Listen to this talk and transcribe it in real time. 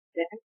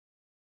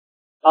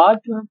आज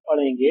जो हम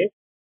पढ़ेंगे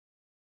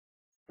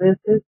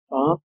stresses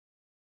from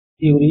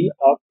theory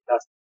of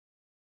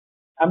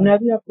elastic. हमने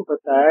अभी आपको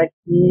बताया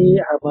कि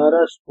हमारा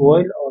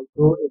सॉइल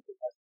ऑल्सो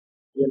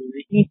इलास्टिक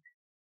नहीं है,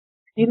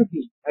 फिर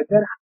भी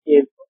अगर हम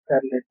केयरफुल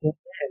कर लेते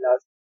हैं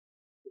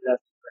इलास्टिक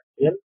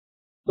मटेरियल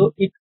तो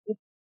इट विल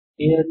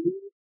रियली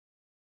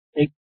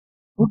एक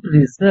गुड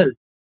रिजल्ट।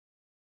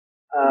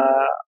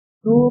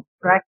 तो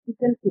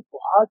प्रैक्टिकल के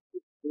बहुत से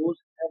टूल्स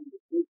हैं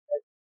जिससे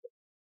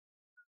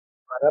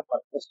हमारा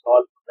पर्पस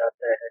सॉल्व हो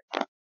जाता है।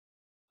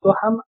 तो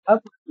हम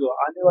अब जो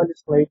आने वाली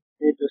स्लाइड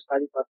में जो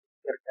सारी बातें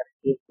शेयर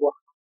करेंगे वो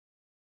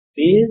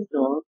based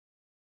on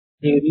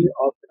theory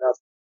of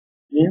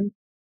elastic means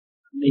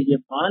हमने ये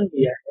मान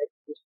लिया है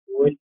कि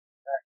सॉइल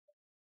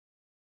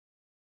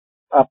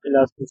ऑफ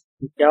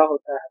इलास्टिसिटी क्या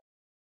होता है,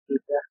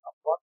 ठीक है।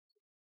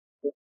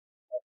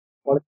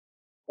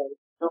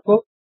 को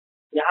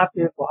यहाँ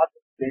पे बहुत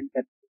एक्सप्लेन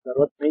करने की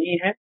जरूरत नहीं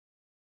है।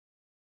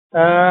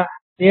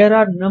 There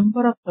are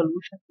number of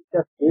solutions which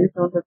are based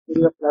on the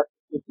theory of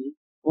elasticity.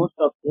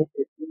 Most of them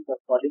assume the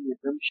following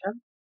assumption: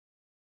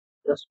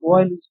 the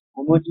soil is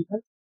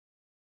homogeneous,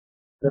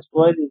 the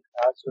soil is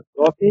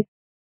isotropic,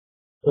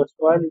 the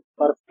soil is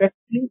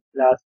perfectly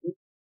elastic,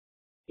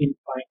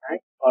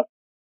 infinite or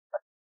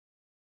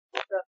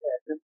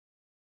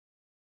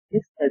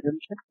this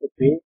assumption के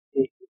base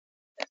पे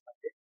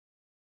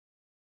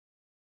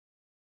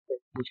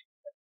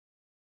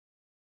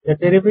the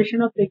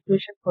derivation of the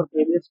equation for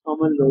various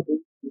common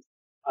loadings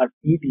are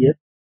tedious,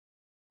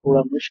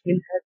 थोड़ा मुश्किल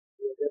है।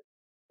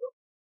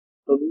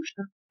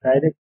 Solution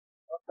direct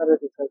other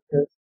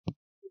researchers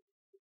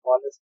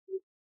policy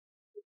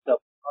the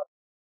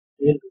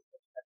real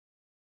research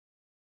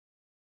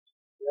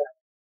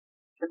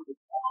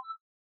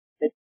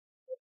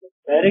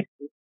direct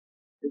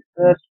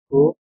research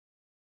को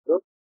तो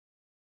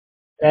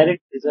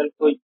direct result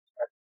को use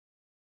करते हैं।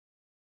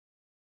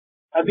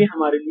 अभी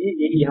हमारे लिए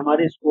यही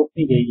हमारे स्कोप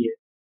में यही है।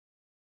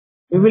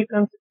 We will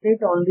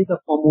concentrate only the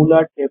formula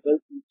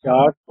tables and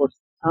charts for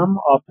some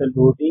of the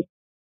loading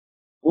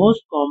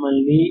most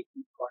commonly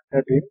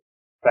encountered in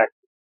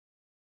practice.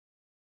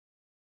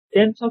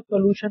 Tens of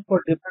solutions for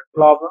different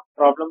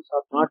problems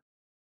are not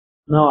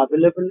now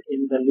available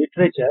in the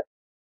literature.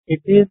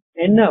 It is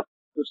enough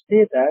to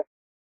say that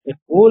the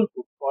whole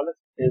book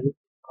policy table is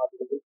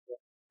available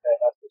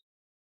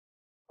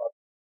for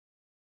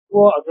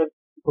वो अगर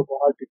किसी को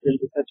बहुत detail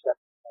research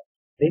करना है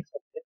देख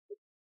सकते हैं।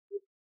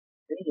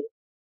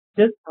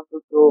 जस्ट हम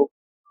लोग जो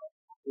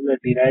फॉर्मूला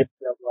डिराइव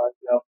किया हुआ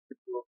या फिर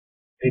जो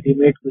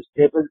रेडीमेड कुछ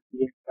टेबल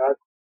दिए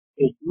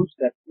के यूज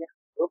करके हम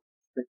लोग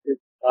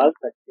निकाल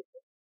सकते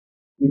हैं।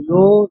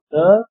 Below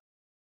the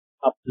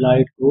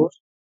applied loads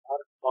are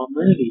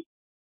commonly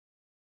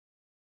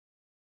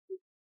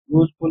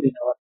useful in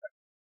our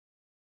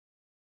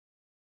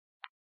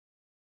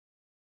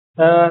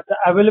the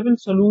available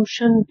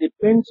solution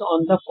depends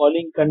on the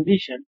following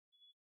condition: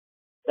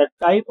 the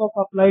type of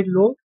applied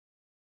load,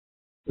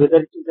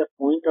 whether it is a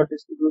point or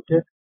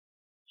distributed,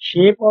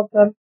 shape of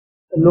the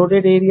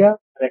loaded area,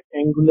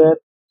 rectangular,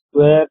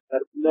 square,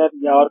 circular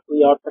या और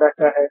कोई और तरह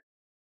का है,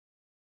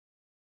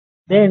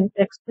 then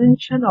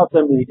extension of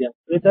the medium,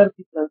 whether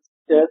we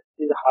consider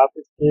is half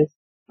space,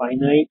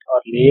 finite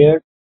or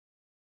layered,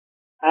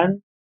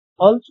 and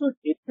also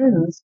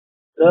depends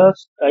the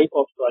type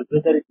of soil,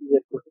 whether it is a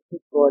cohesive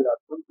soil or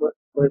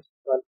non-cohesive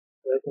soil,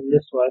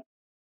 poisonous soil.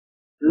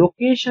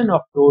 Location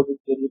of load is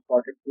very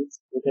important, means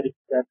whether it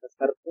is at the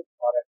surface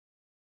or at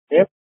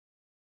depth,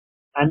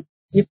 and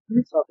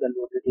stiffness of the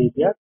loaded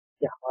area,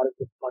 कि हमारा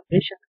जो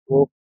foundation है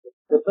वो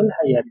flexible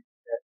है या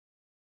नहीं है।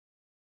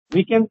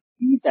 We can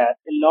see that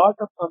a lot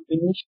of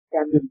combinations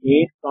can be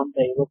made from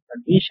the above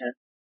condition.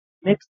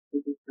 Next,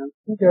 we will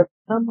consider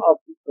some of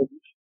the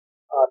solutions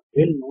are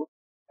well known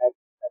as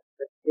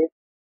accepted.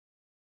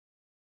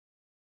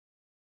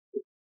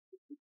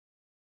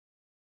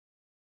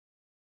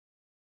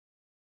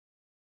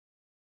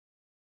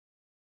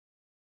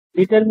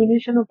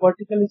 Determination of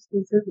vertical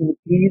spaces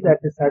increase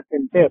at a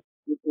certain depth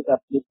due to the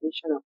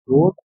application of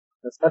load on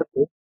the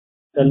surface.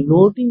 The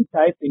loading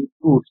type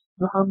includes,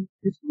 जो हम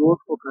जिस load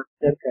को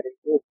consider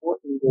करेंगे वो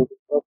इन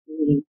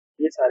loading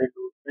ये सारे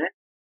load में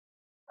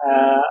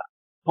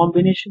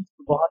combination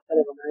बहुत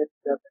सारे बनाए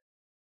जा सकते हैं।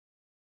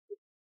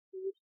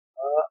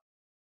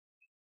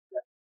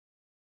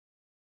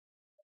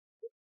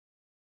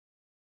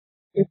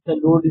 If the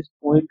load is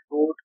point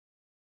load,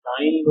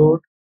 line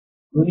load,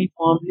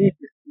 uniformly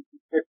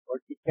distributed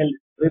vertical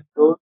strip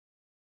load,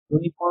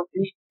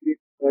 uniformly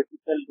increased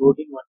vertical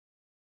loading on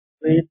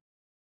frame,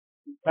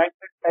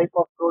 impacted type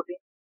of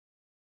loading,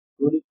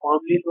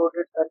 uniformly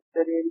loaded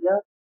circular area,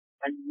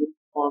 and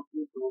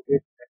uniformly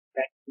loaded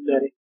rectangular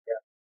area.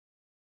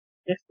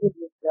 इसके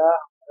लिए क्या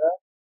हमारा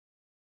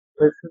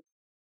pressure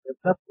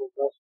develop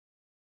होगा।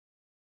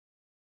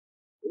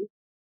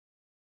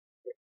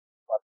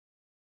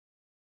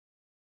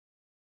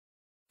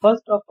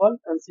 First of all,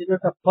 consider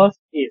the first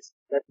case,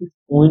 that is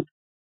point.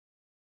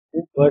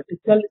 This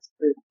vertical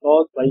stress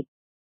caused by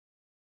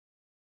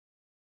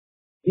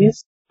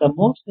is the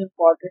most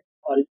important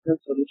original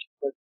solution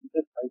was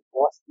given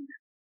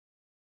Boussinesq.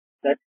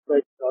 That is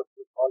why it's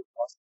also called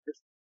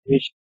Boussinesq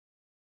equation.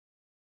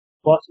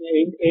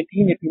 In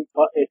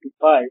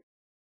 1885,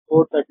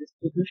 for the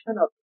distribution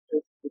of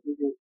stress within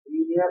a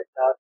linear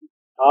elastic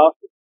half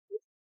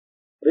space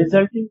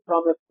resulting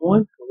from a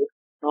point load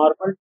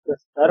normal to the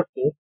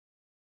surface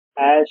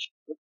as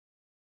shown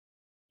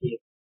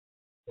here.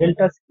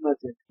 Delta sigma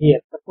z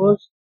here.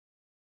 Suppose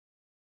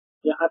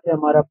यहाँ पे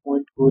हमारा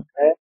point load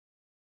है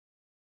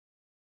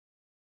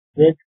z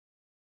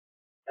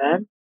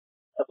and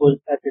suppose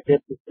at a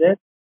depth z,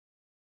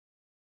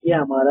 ये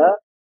हमारा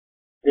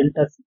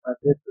delta sigma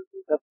z तो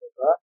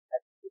होगा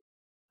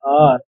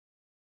r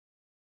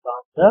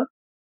from the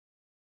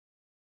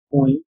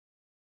point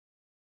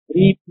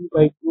 3p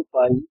by 2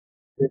 pi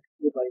zk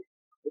by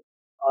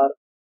r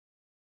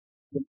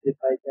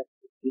simplify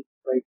करके 3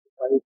 by 2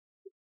 pi.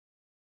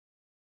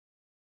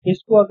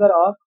 इसको अगर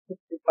आप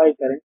सिंप्लीफाई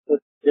करें तो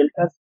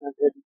delta sigma z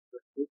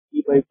p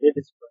by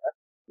z square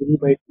 3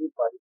 by 2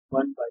 pi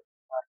 1 by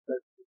r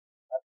plus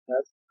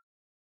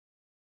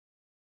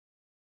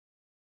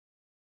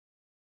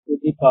to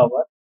the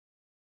power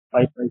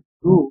 5 by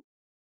 2.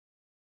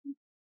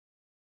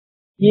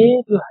 ये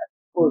जो है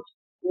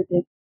ये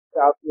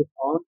देखिए आप ये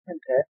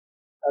कांस्टेंट है,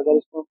 अगर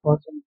इसको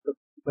constant p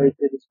by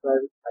z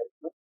square 5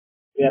 में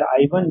where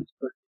I1 is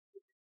equal to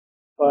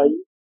by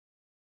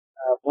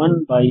 1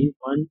 by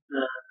 1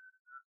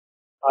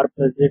 r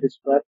plus z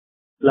square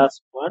plus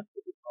 1 to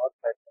the power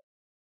 5.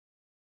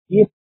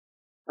 ये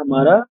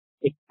हमारा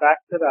एक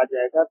फैक्टर आ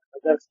जाएगा.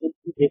 अगर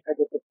सिंपली देखा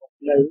जाए तो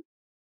formula is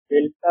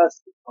delta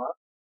sigma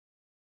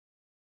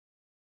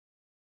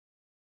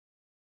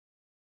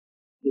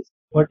is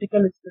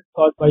vertical stress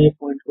caused by a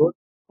point load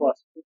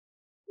positive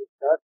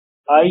delta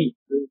I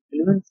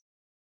elements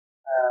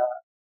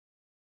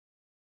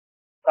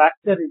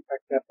factor in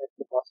fact affect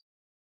the positive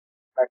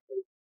factor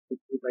is 2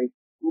 by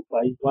 2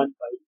 by 1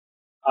 by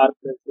r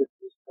plus z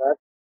square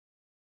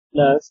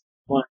plus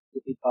 1 to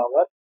the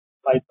power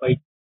 5 by a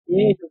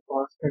जो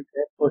constant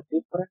है for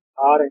different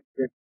r and z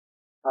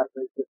r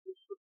by z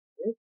should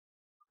the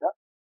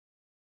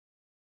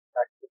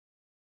factor.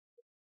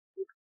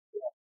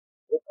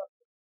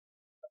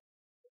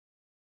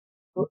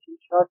 तो in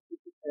short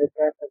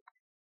क्या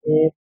सकते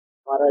हैं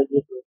हमारा ये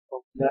जो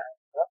formula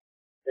है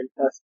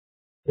डेल्टा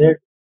z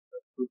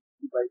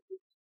by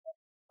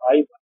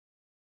I1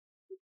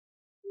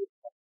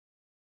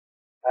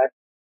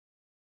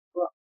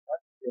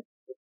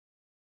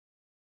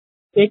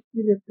 एक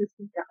चीज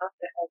इंटरेस्टिंग यहाँ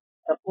पे है.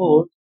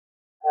 सपोज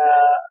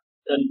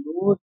द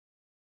लोड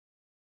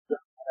जो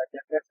हमारा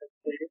क्या कह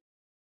सकते हैं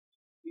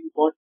we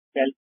want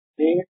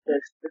calculate the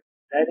stress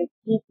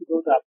directly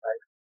below the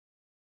applied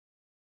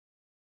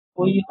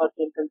कोई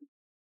horizontal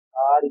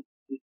are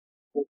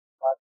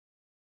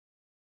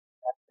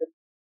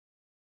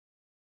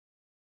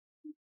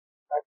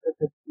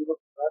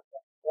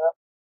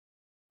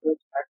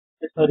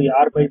sorry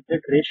r by z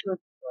ratio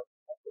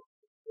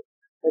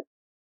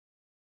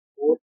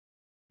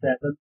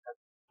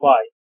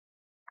 475.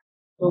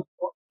 तो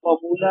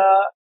फॉर्मूला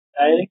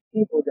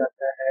डायरेक्टली हो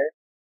जाता है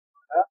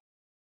हमारा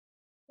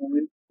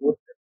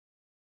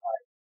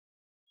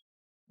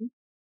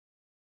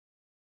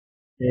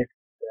 0.475.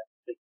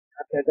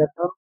 अगर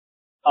हम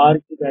r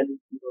की value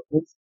 0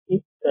 means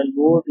if the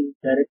load is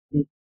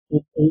directly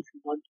if you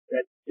want to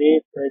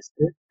calculate the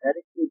stress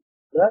directly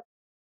the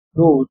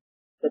load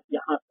तब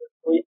यहाँ पर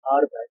कोई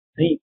r वैल्यू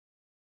नहीं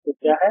तो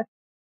क्या है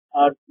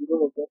r 0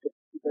 हो गया तो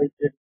by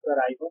z पर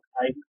I1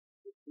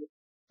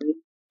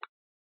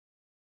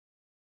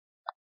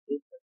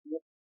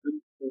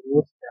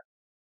 जरूरत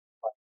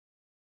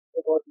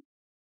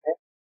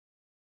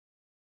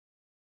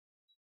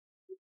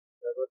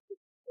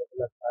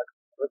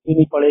ही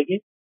नहीं पड़ेगी.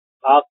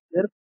 आप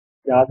सिर्फ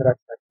याद रख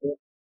सकते हैं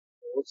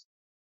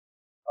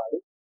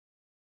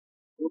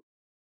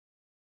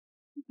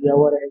दिया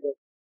हुआ रहेगा.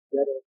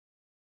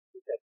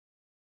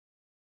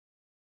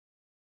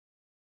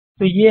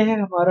 तो ये है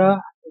हमारा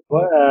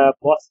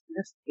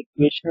बॉसिनेस्क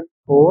इक्वेशन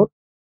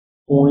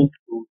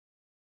 4.2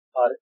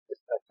 और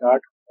इसका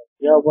चार्ट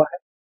दिया हुआ है.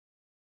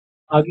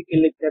 आगे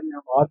के लेक्चर में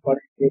हम और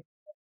पढ़ेंगे.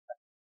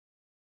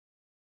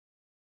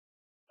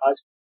 आज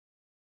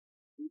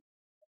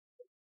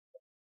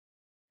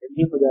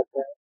जल्दी हो जाता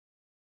है.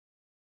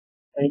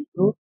 Thank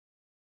you.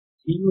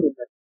 C you in